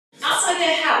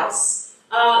house,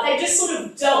 they just sort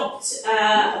of dumped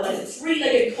like a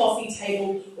three-legged coffee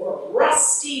table or a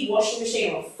rusty washing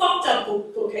machine or a fucked-up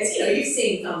bookcase. You know, you've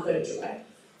seen farm furniture, right?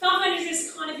 Farm furniture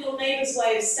is kind of your neighbour's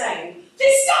way of saying,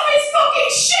 this stuff is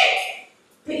fucking shit!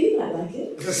 But you might like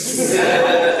it.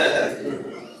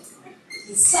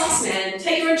 It sucks, man.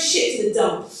 Take your own shit to the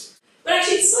dump. But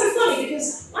actually, it's so funny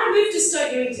because I moved to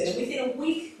Stoke Newington, and within a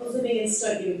week of living in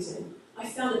Stoke Newington, I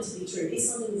found it to be true.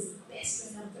 East London is the best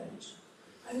for farm furniture.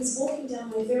 I was walking down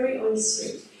my very own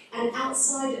street, and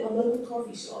outside a local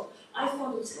coffee shop, I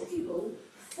found a table,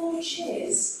 4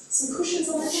 chairs, some cushions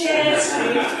on the chairs,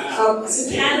 some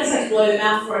candles. I had to blow them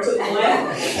out before I took them away.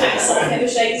 Packed salt and pepper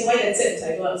shakers away. They'd set the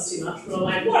table, that was too much. But I'm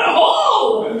like, what a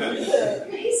haul!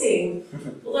 Amazing.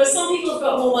 Although some people have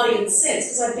got more money than sense,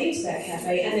 because I've been to that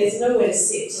cafe and there's nowhere to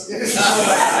sit. It's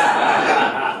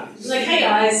like, hey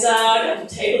guys, I got a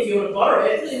table if you want to borrow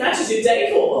it. It really matches your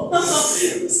decor.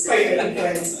 It's great meeting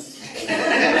friends.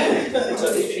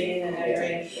 Totally fitting in that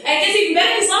area. And it's even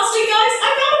better because last week, guys, I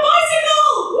found a bicycle!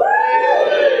 Woo!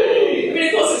 I mean,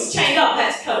 of course, it was chained up,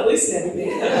 had to cut it loose and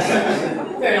everything.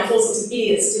 Fair enough, all sorts of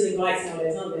idiots stealing bikes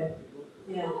nowadays, aren't there?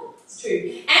 Yeah, it's true.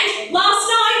 And last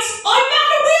night, I found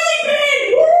a wheelie bin!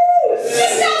 Woo!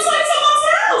 Just outside someone's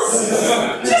house!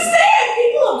 Just there!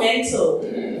 People are mental.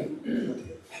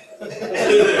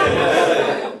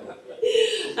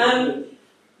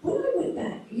 When I went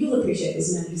back, you'll appreciate this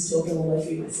man who's talking all the way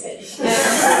through my set. When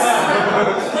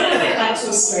I went back to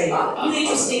Australia, the really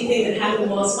interesting thing that happened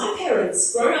was my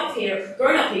parents, grown up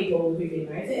people who've been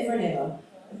married forever and ever,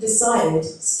 have decided,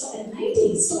 stop,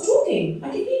 lady, stop talking. I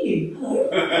can hear you. Hello?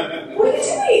 What are you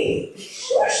doing?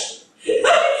 Shush. Oh,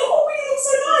 you look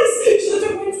so nice. She looked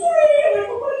over and went, sorry. I'm like,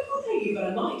 oh, I can't pay you, but I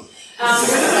might.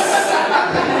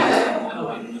 Oh,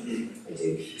 I do.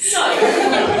 So,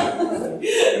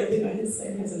 everything I say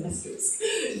has an asterisk.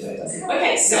 No, it doesn't.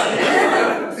 Okay, so.